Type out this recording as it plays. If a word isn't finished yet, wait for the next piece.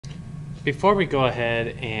before we go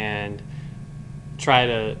ahead and try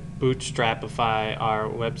to bootstrapify our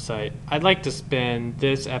website, I'd like to spend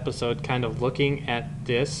this episode kind of looking at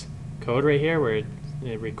this code right here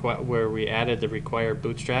where we added the required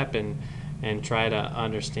bootstrap and try to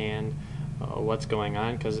understand what's going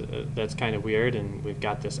on, because that's kind of weird, and we've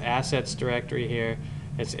got this assets directory here.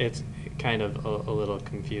 It's kind of a little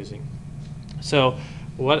confusing. So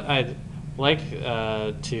what I'd like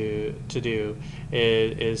to do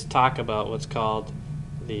is talk about what's called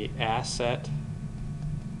the asset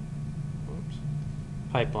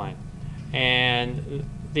pipeline. And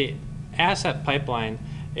the asset pipeline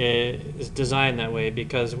is designed that way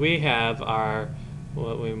because we have our,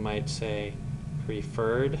 what we might say,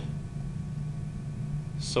 preferred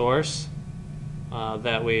source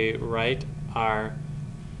that we write our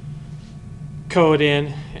code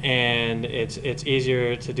in, and it's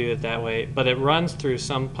easier to do it that way, but it runs through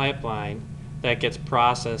some pipeline that gets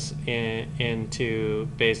processed into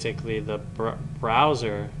basically the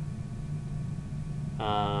browser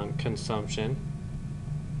consumption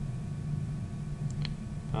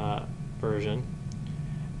version,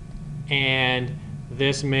 and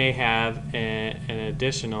this may have an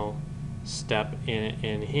additional step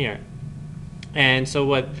in here. And so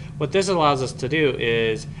what this allows us to do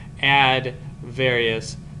is add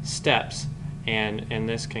various steps, and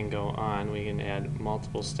this can go on. We can add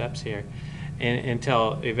multiple steps here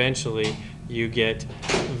until eventually you get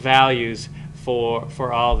values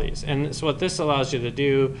for all these. And so what this allows you to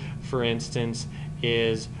do, for instance,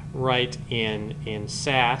 is write in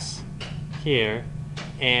SAS here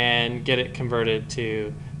and get it converted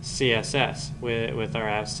to CSS with our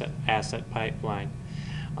asset pipeline.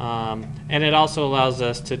 And it also allows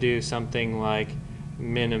us to do something like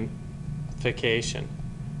minification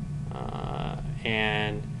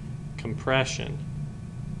and compression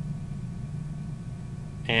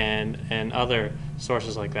and other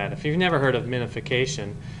sources like that. If you've never heard of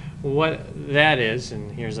minification, what that is,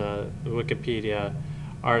 and here's a Wikipedia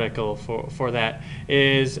article for that,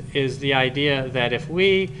 is the idea that if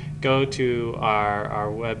we go to our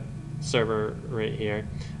web server right here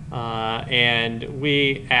and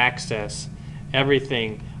we access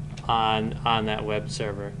everything on that web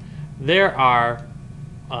server, there are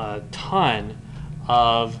a ton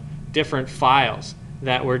of different files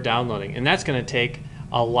that we're downloading, and that's going to take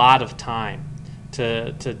a lot of time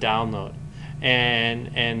to download.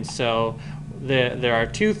 And so there are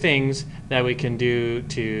two things that we can do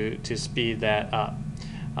to speed that up.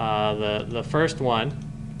 The first one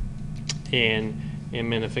in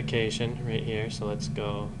minification right here, so let's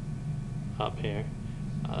go up here.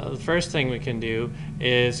 The first thing we can do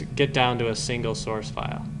is get down to a single source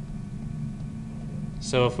file.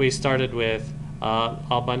 So if we started with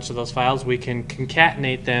a bunch of those files, we can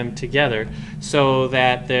concatenate them together so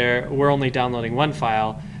that we're only downloading one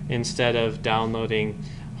file instead of downloading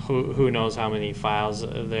who knows how many files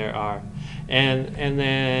there are. And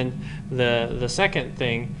then the second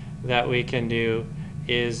thing that we can do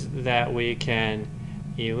is that we can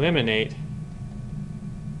eliminate,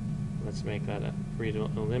 let's make that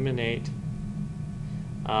eliminate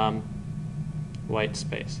white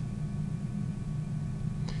space.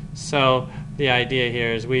 So the idea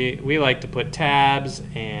here is we like to put tabs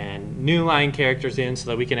and new line characters in so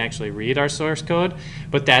that we can actually read our source code,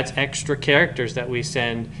 but that's extra characters that we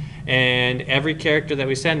send, and every character that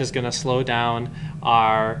we send is going to slow down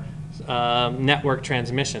our network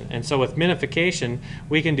transmission. And so with minification,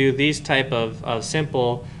 we can do these type of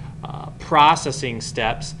simple processing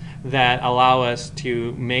steps that allow us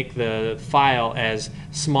to make the file as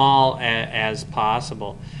small as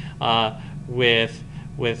possible.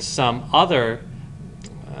 With some other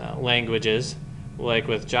languages, like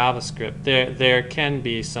with JavaScript, there can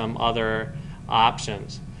be some other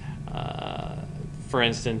options. For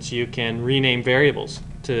instance, you can rename variables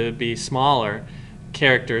to be smaller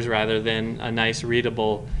characters rather than a nice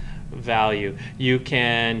readable value. You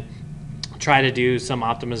can try to do some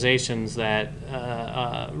optimizations that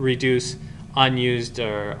reduce unused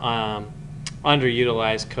or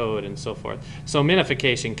underutilized code and so forth. So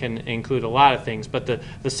minification can include a lot of things, but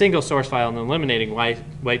the single source file and eliminating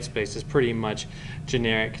white space is pretty much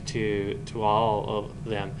generic to all of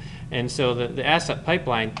them. And so the asset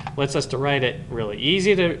pipeline lets us to write it really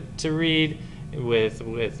easy to read with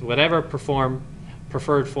whatever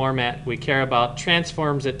preferred format we care about,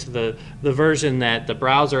 transforms it to the version that the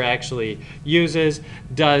browser actually uses,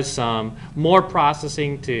 does some more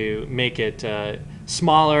processing to make it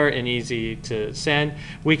smaller and easy to send.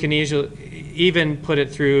 We can even put it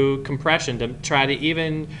through compression to try to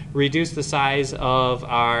even reduce the size of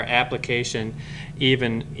our application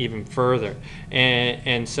even further.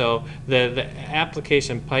 And so the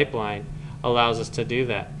application pipeline allows us to do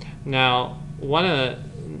that. Now, one of the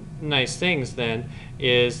nice things then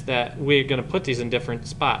is that we're going to put these in different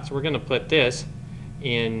spots. We're going to put this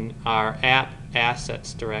in our app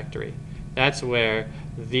assets directory. That's where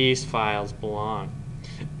these files belong.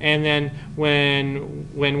 And then when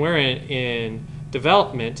we're in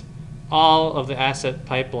development, all of the asset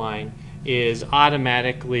pipeline is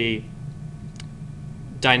automatically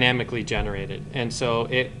dynamically generated. And so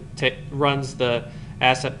it runs the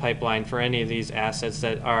asset pipeline for any of these assets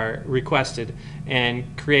that are requested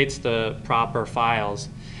and creates the proper files.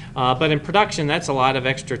 But in production, that's a lot of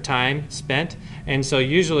extra time spent, and so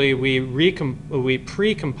usually we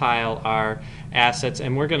pre-compile our assets,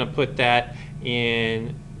 and we're going to put that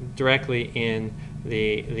in directly in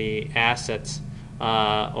the assets,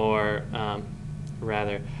 or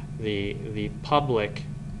rather the public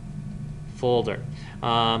folder.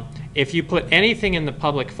 If you put anything in the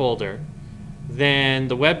public folder, then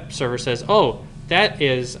the web server says, oh, that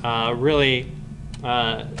is really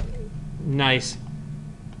nice.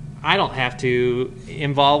 I don't have to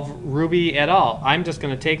involve Ruby at all. I'm just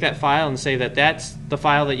going to take that file and say that that's the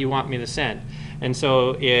file that you want me to send. And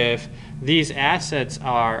so if these assets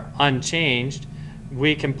are unchanged,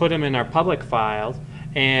 we can put them in our public files,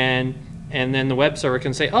 and then the web server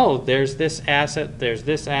can say, oh, there's this asset, and there's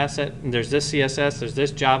this CSS, there's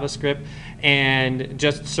this JavaScript, and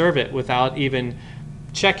just serve it without even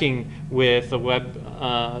checking with the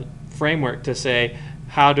web framework to say,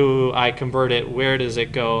 how do I convert it? Where does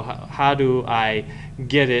it go? How do I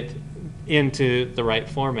get it into the right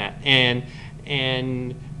format? And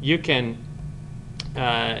you can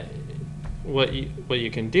what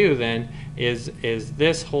you can do then is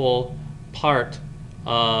this whole part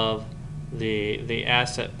of the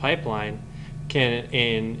asset pipeline can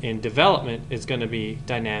in development is going to be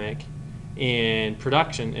dynamic. In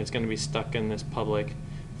production, it's going to be stuck in this public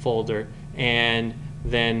folder, and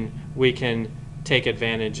then we can take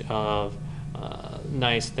advantage of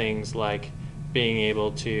nice things like being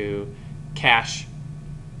able to cache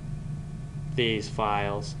these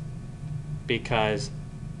files because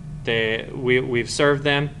we've served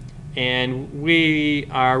them, and we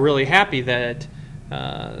are really happy that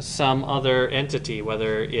some other entity,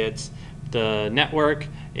 whether it's the network,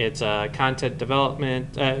 it's a content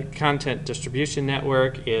development, content distribution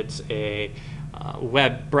network, it's a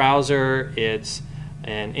web browser, it's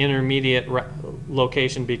an intermediate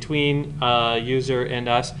location between a user and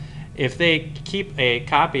us. If they keep a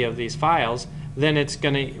copy of these files, then it's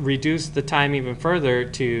going to reduce the time even further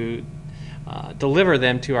to deliver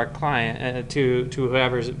them to our client, to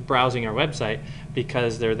whoever's browsing our website,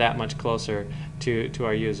 because they're that much closer to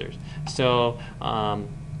our users. So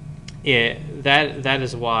that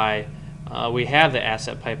is why we have the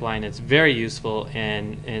asset pipeline. It's very useful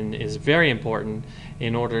and is very important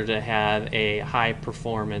in order to have a high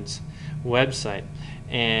performance website.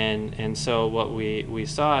 And so what we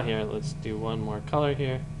saw here, let's do one more color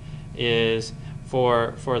here, is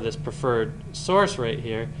for this preferred source right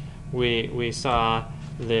here, we saw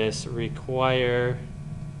this require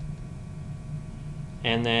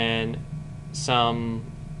and then some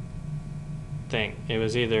thing. It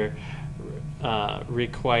was either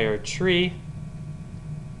require tree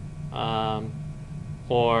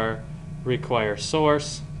or require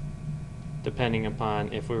source, depending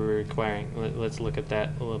upon if we were requiring. Let's look at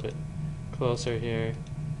that a little bit closer here.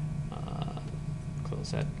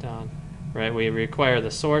 Close that down. Right, we require the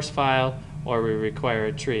source file or we require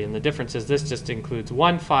a tree, and the difference is this just includes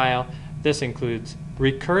one file. This includes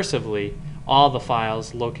recursively all the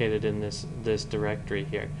files located in this directory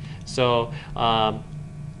here. So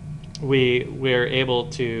we're able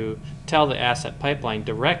to tell the asset pipeline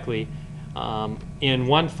directly in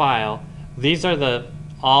one file. These are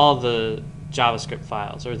all the JavaScript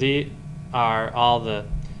files, or all the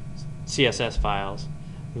CSS files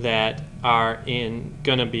that are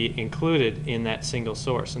going to be included in that single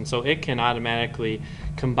source, and so it can automatically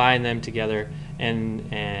combine them together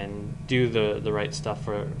and do the right stuff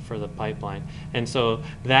for the pipeline. And so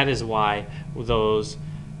that is why those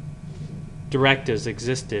directives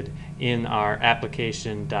existed in our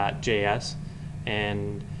application.js,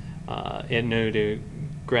 and it knew to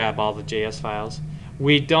grab all the JS files.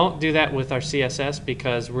 We don't do that with our CSS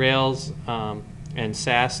because Rails and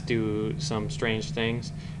Sass do some strange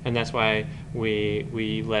things, and that's why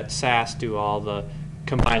we let Sass do all the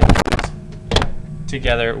combining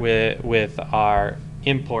together with our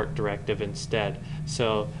import directive instead.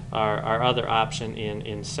 So our other option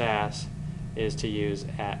in SAS is to use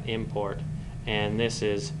 @import, and this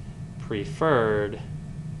is preferred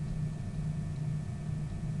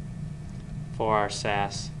for our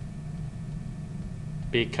SAS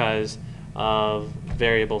because of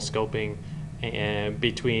variable scoping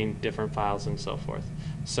between different files and so forth.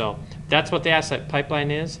 So that's what the asset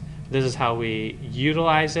pipeline is. This is how we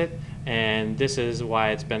utilize it, and this is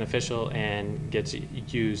why it's beneficial and gets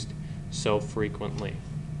used so frequently.